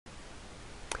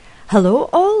Hello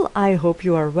all, I hope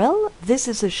you are well. This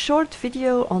is a short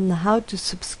video on how to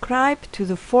subscribe to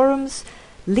the forums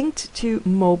linked to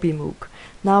MobiMOOC.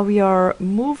 Now we are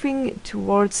moving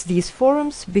towards these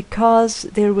forums because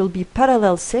there will be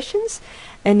parallel sessions,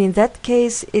 and in that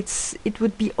case it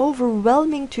would be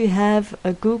overwhelming to have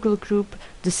a Google group,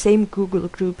 the same Google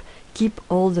group, keep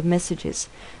all the messages.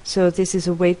 So this is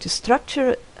a way to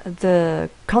structure the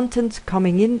content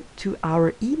coming in to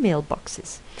our email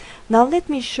boxes. Now let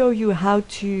me show you how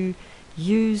to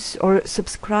use or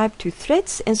subscribe to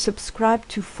threads and subscribe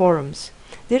to forums.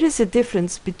 There is a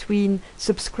difference between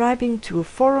subscribing to a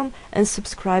forum and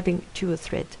subscribing to a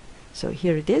thread. So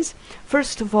here it is.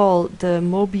 First of all, the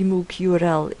MobiMOOC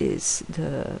URL is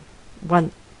the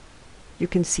one you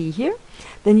can see here.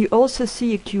 Then you also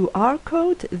see a QR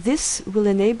code. This will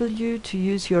enable you to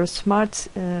use your smart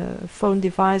phone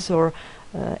device or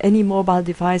any mobile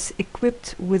device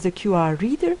equipped with a QR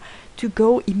reader to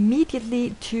go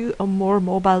immediately to a more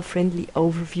mobile-friendly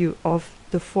overview of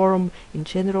the forum in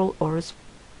general or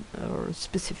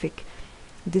specific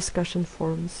discussion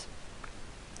forums.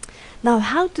 Now,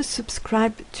 how to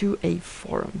subscribe to a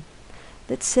forum?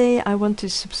 Let's say I want to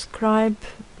subscribe.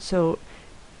 So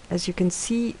as you can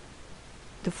see,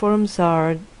 the forums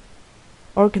are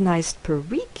organized per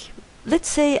week. Let's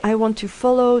say I want to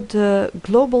follow the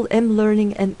Global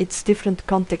M-Learning and its different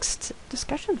contexts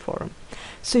discussion forum.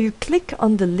 So you click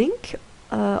on the link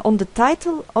on the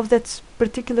title of that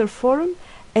particular forum,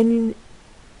 and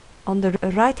on the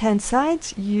right hand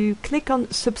side you click on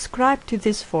subscribe to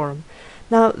this forum.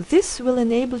 Now this will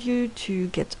enable you to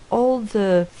get all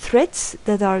the threads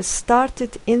that are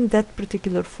started in that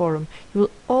particular forum. You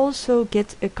will also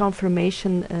get a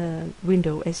confirmation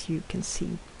window, as you can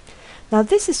see. Now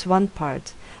this is one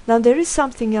part. Now there is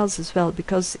something else as well,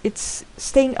 because it's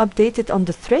staying updated on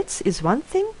the threads is one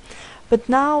thing, but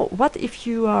now what if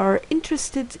you are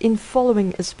interested in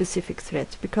following a specific thread?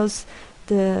 Because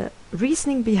the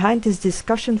reasoning behind this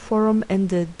discussion forum and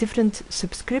the different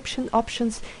subscription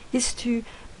options is to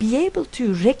be able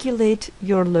to regulate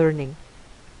your learning.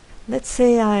 Let's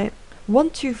say I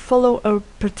want to follow a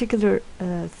particular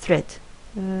thread.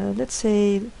 Let's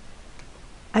say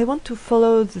I want to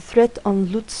follow the thread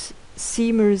on Lutz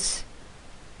Siemer's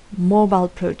mobile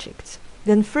project.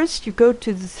 Then first you go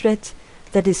to the thread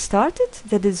that is started,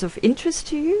 that is of interest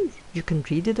to you. You can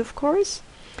read it, of course.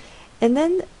 And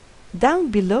then down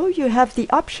below you have the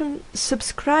option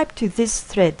subscribe to this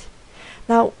thread.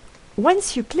 Now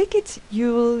once you click it,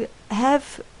 you will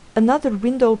have another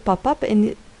window pop up,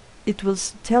 and it will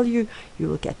tell you you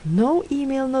will get no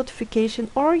email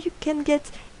notification, or you can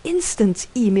get instant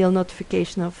email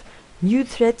notification of new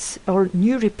threads or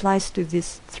new replies to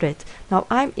this thread. Now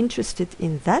I'm interested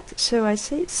in that, so I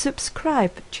say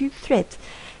subscribe to thread.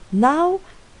 Now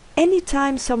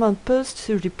anytime someone posts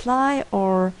a reply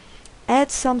or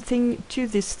add something to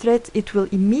this thread, it will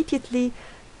immediately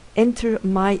enter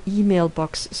my email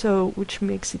box, so which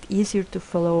makes it easier to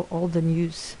follow all the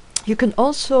news. You can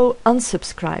also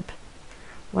unsubscribe.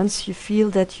 Once you feel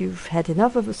that you've had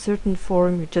enough of a certain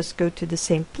forum, you just go to the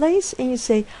same place and you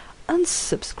say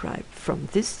unsubscribe from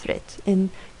this thread, and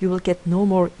you will get no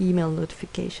more email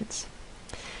notifications.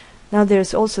 Now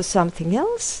there's also something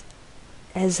else.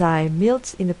 As I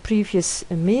mailed in a previous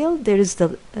mail, there is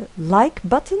the like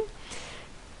button.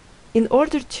 In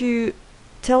order to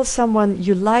tell someone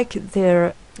you like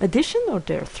their addition or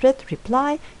their thread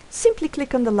reply, simply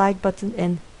click on the like button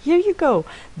and here you go.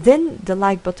 Then the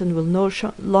like button will no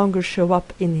longer show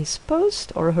up in his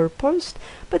post or her post,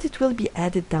 but it will be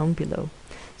added down below.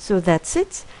 So that's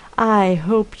it. I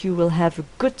hope you will have a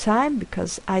good time,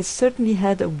 because I certainly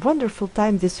had a wonderful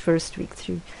time this first week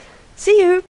through. See you!